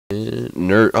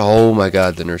Nurse. Oh my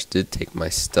god, the nurse did take my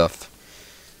stuff.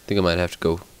 I think I might have to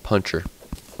go punch her.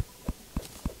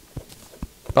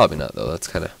 Probably not though. That's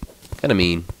kind of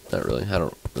mean. Not really. I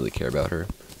don't really care about her,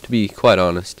 to be quite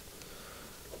honest.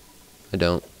 I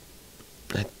don't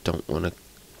want to.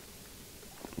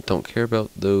 Don't care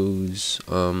about those.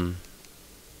 What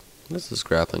does this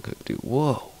grappling hook do?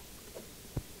 Whoa.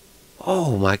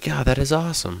 Oh my god, that is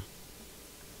awesome.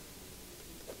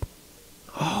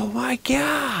 Oh my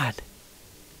god.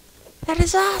 That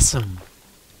is awesome.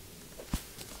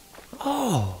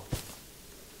 Oh.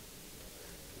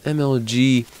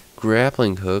 MLG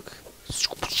grappling hook.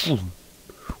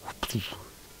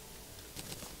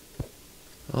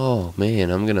 Oh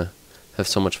man, I'm gonna have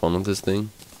so much fun with this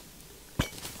thing.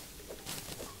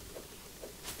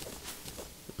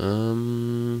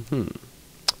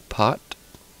 Pot.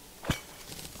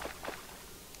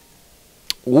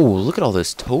 Ooh, look at all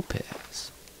this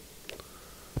topaz.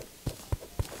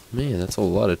 Man, that's a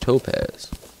lot of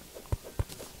topaz.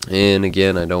 And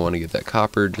again, I don't want to get that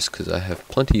copper just because I have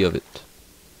plenty of it.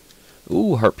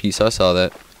 Ooh, heart piece, I saw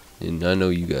that. And I know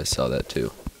you guys saw that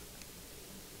too.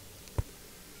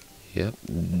 Yep,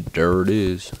 there it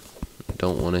is.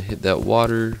 Don't want to hit that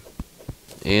water.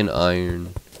 And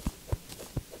iron.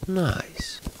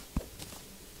 Nice.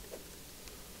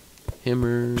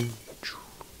 Hammer.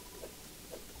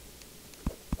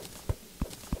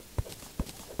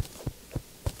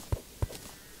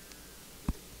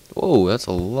 Whoa, that's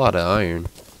a lot of iron.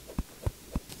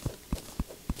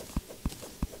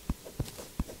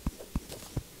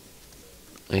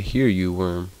 I hear you,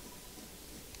 worm.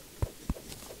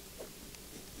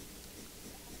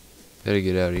 Better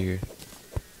get out of here.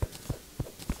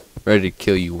 Ready to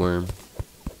kill you, worm.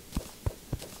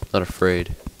 Not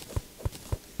afraid.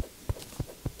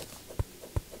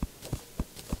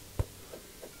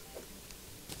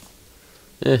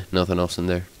 Nothing else in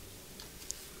there.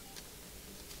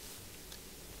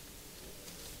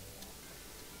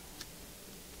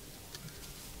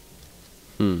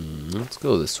 Let's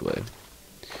go this way.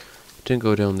 Didn't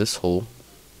go down this hole.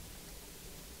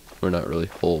 Or not really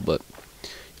hole, but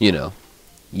you know.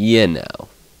 You know.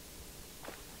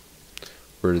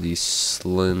 Where these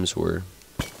slims were.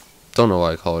 Don't know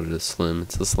why I call it a slim.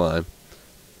 It's the slime.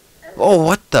 Oh,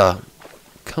 what the?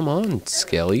 Come on,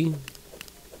 Skelly.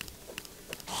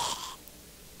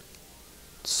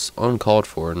 It's uncalled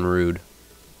for and rude.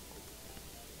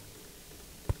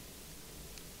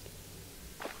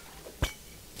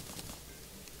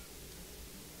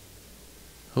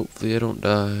 Hopefully I don't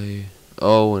die.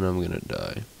 Oh, and I'm gonna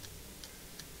die.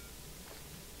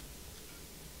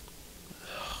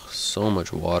 So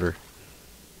much water.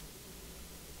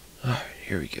 Alright,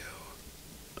 here we go.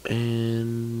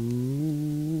 And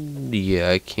yeah,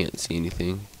 I can't see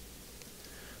anything.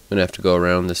 I'm gonna have to go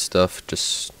around this stuff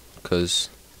just because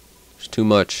there's too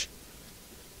much.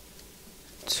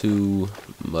 Too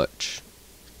much.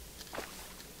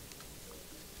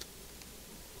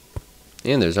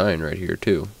 And there's iron right here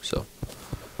too, so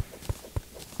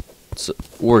it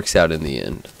works out in the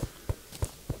end.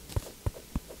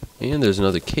 And there's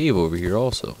another cave over here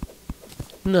also.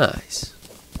 Nice.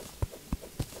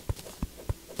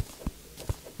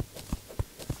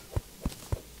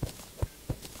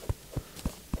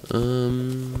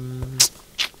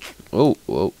 Oh,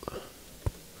 whoa.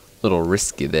 Little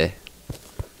risky there.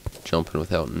 Jumping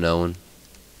without knowing.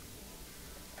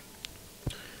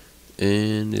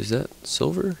 And is that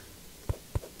silver?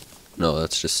 No,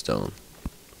 that's just stone.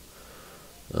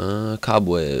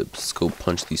 Cobwebs. Let's go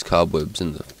punch these cobwebs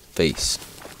in the face.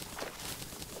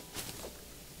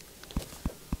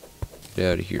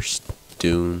 Get out of here,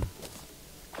 Stoon.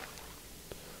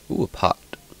 Ooh, a pot.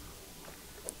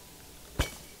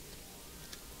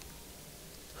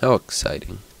 How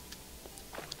exciting.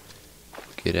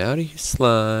 Get out of here,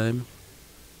 slime.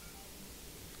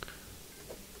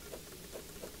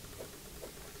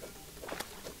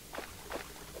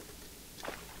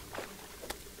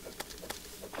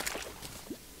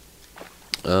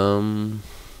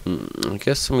 I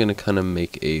guess I'm gonna kind of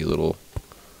make a little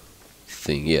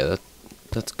thing. Yeah,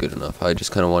 that's good enough. I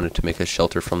just kind of wanted to make a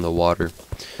shelter from the water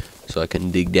so I can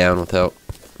dig down without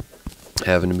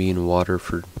having to be in water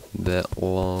for that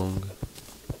long.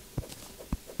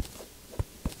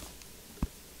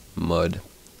 Mud.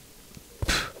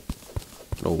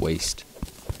 What a waste.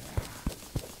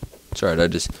 It's alright, I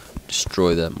just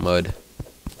destroy that mud.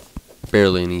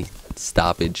 Barely any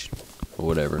stoppage or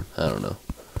whatever. I don't know.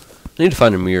 I need to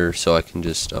find a mirror so I can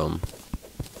just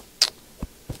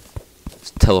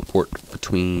teleport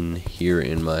between here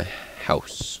and my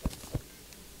house.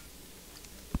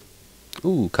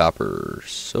 Ooh, copper.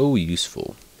 So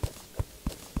useful.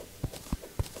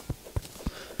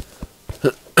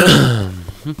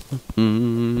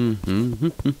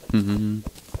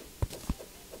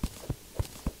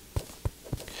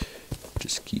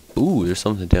 Just keep. Ooh, there's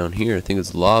something down here. I think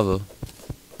it's lava.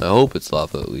 I hope it's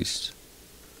lava at least.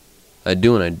 I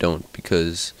do and I don't,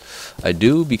 because I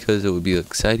do because it would be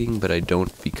exciting, but I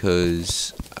don't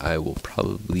because I will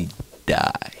probably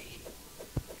die.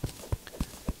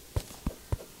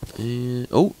 And,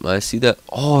 oh, I see that.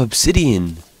 Oh,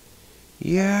 obsidian.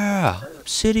 Yeah,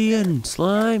 obsidian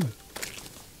slime.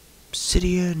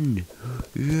 Obsidian.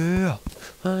 Yeah,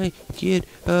 I get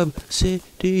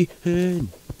obsidian.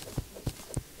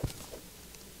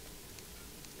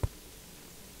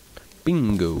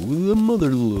 Bingo, the mother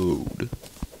lode.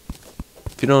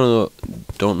 If you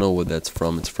don't know what that's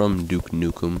from, it's from Duke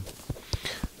Nukem.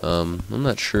 I'm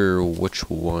not sure which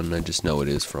one. I just know it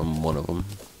is from one of them.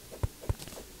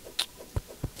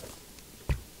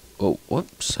 Oh,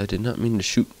 whoops! I did not mean to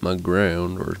shoot my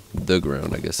ground, or the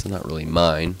ground. I guess it's not really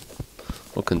mine. A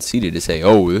little conceited to say,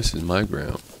 "Oh, this is my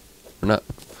ground." Or not?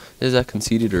 Is that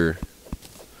conceited, or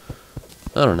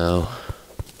I don't know.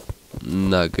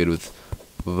 Not good with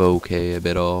vocab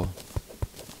at all.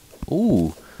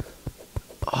 Ooh.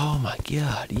 Oh my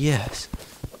god, yes.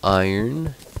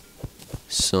 Iron,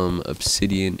 some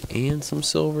obsidian, and some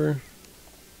silver.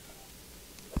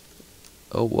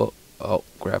 Oh, whoa. Oh,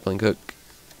 grappling hook.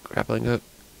 Grappling hook.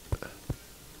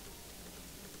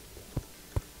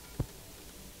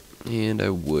 And I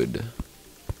would.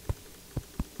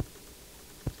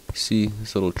 See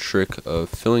this little trick of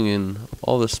filling in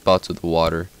all the spots with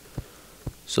water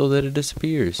so that it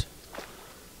disappears.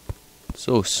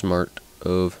 So smart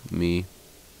of me.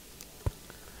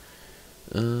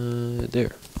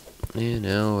 There. And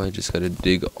now I just gotta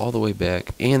dig all the way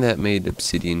back. And that made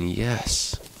obsidian.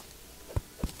 Yes.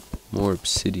 More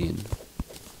obsidian.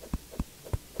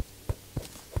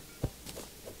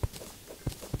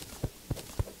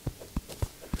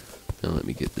 Now let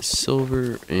me get the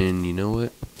silver. And you know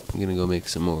what? I'm gonna go make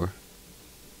some more.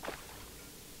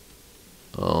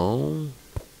 Oh.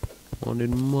 Wanted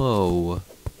more.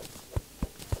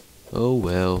 Oh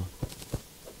well.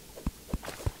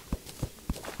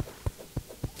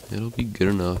 It'll be good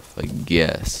enough, I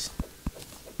guess.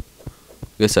 I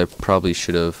guess I probably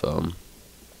should have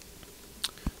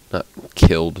not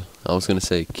killed. I was gonna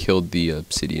say killed the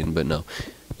obsidian, but no.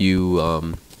 You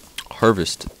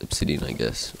harvest obsidian, I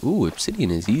guess. Ooh,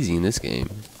 obsidian is easy in this game.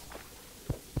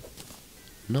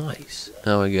 Nice.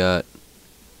 Now I got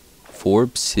 4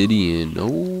 obsidian.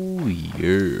 Oh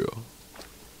yeah.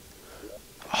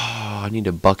 Oh, I need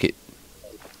a bucket.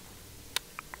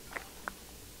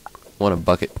 I want a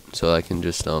bucket so I can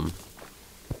just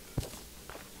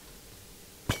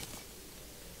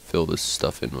fill this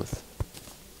stuff in with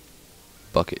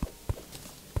bucket.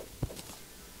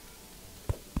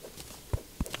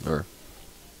 Or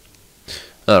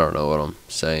I don't know what I'm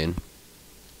saying.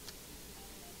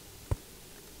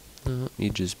 Let me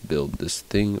just build this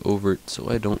thing over it so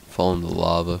I don't fall in the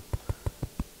lava,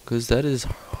 because that is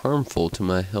harmful to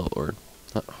my health. Or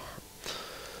not,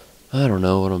 I don't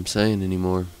know what I'm saying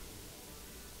anymore.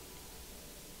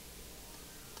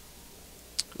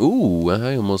 Ooh,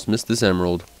 I almost missed this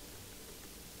emerald.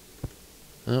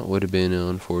 That would have been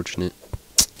unfortunate.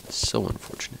 So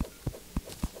unfortunate.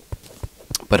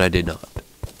 But I did not.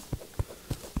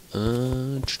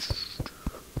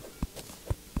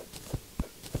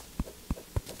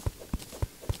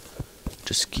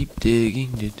 Just keep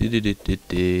digging,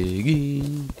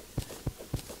 digging.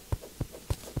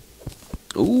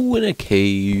 Ooh, in a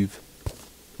cave.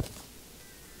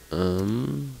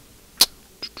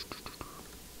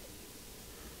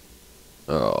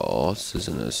 Oh, this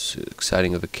isn't as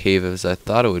exciting of a cave as I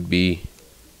thought it would be.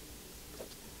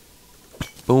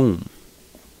 Boom.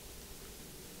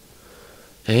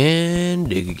 And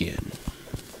dig again.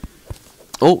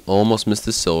 Oh, almost missed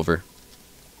the silver.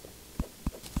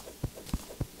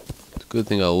 It's a good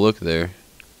thing I'll look there.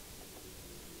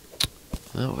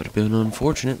 That would have been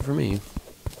unfortunate for me.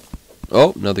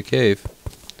 Oh, another cave.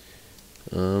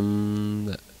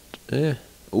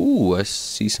 Ooh, I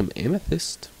see some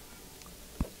amethyst.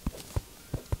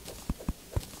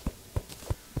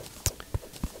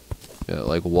 Got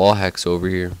like wall hacks over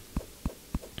here.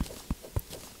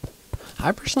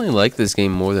 I personally like this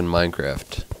game more than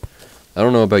Minecraft. I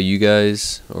don't know about you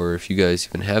guys, or if you guys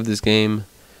even have this game.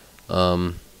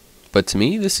 But to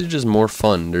me, this is just more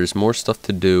fun. There's more stuff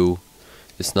to do.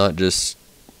 It's not just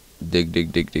dig,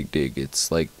 dig, dig, dig, dig. It's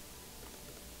like,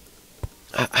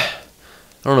 I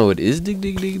don't know, it is dig,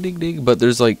 dig, dig, dig, dig, but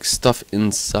there's like stuff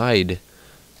inside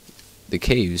the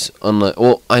caves. Unlike,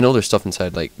 well, I know there's stuff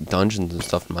inside like dungeons and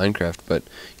stuff in Minecraft, but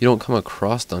you don't come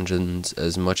across dungeons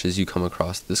as much as you come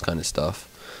across this kind of stuff.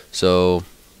 So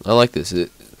I like this.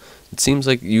 It seems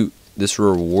like this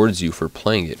rewards you for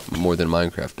playing it more than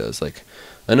Minecraft does. Like,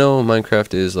 I know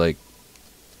Minecraft is like,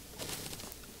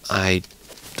 I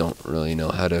don't really know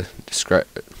how to describe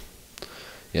it.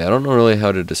 Yeah, I don't know really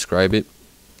how to describe it.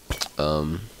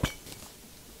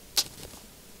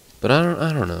 But I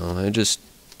don't know. I just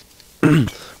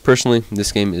personally,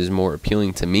 this game is more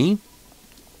appealing to me.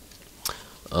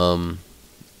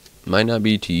 Might not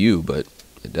be to you, but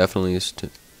it definitely is to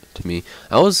me.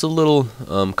 I was a little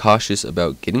cautious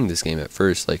about getting this game at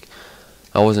first. Like,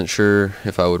 I wasn't sure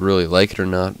if I would really like it or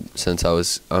not, since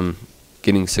I'm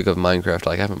getting sick of Minecraft.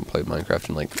 Like, I haven't played Minecraft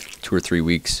in like 2 or 3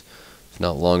 weeks. It's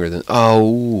not longer than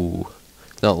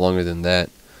it's not longer than that.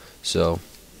 So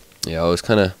yeah, I was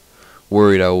kind of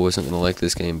worried I wasn't gonna like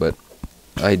this game, but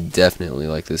I definitely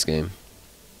like this game.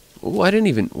 Oh, where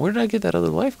did I get that other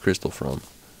life crystal from?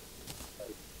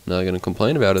 Not gonna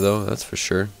complain about it though, that's for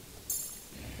sure.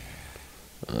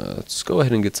 Let's go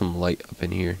ahead and get some light up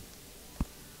in here.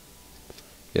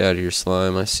 Get out of here,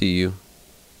 slime. I see you.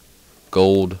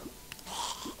 Gold.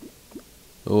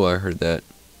 Oh, I heard that.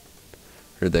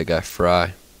 Heard that guy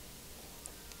fry.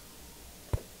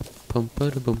 Bum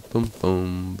ba da bum bum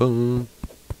bum bum.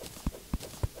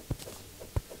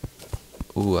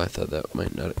 Ooh, I thought that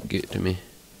might not get to me.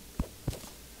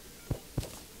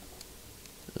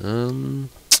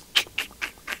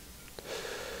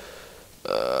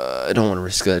 I don't want to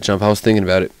risk that jump. I was thinking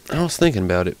about it,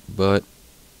 but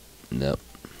no,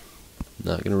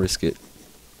 not gonna risk it.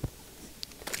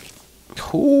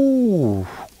 Ooh,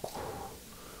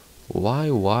 why,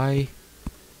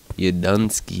 you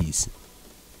dunskies?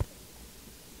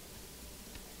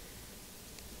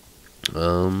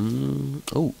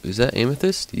 Oh, is that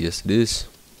amethyst? Yes, it is.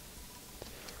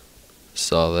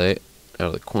 Saw that out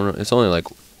of the corner. It's only like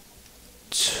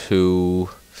 2.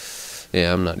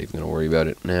 Yeah, I'm not even gonna worry about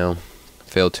it now.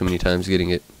 Failed too many times getting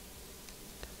it.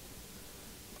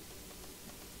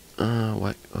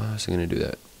 Why was I gonna do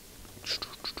that?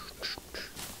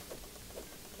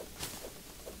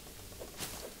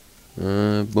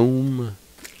 Boom.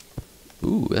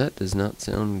 Ooh, that does not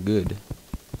sound good.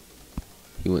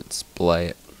 He went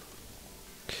splat.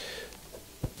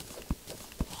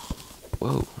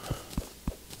 Whoa.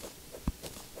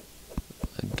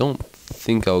 I don't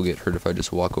think I'll get hurt if I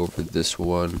just walk over this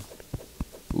one.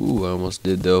 Ooh, I almost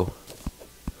did though.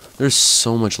 There's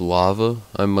so much lava.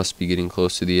 I must be getting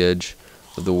close to the edge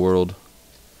of the world.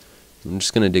 I'm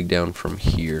just gonna dig down from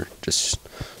here, just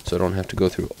so I don't have to go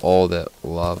through all that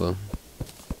lava.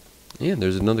 And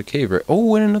there's another cave, right?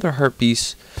 Oh, and another heart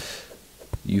piece.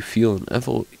 You feel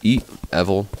an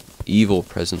evil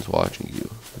presence watching you.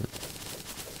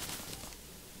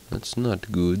 That's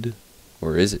not good.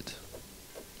 Or is it?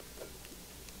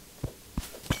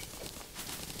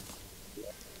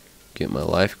 Get my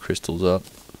life crystals up.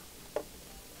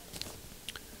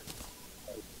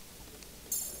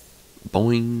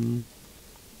 Boing.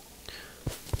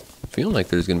 Feeling like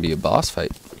there's gonna be a boss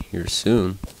fight here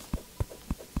soon.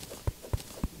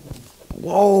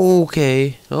 Whoa,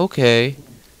 okay.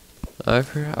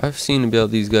 I've seen about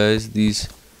these guys, these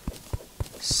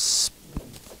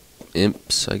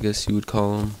imps, I guess you would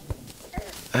call them.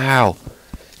 Ow!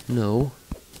 No.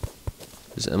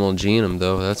 There's MLG in him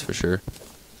though, that's for sure.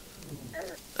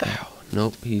 Ow!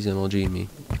 Nope, he's MLGing me.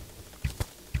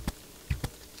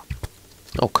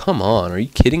 Oh, come on, are you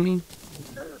kidding me?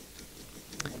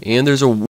 And there's a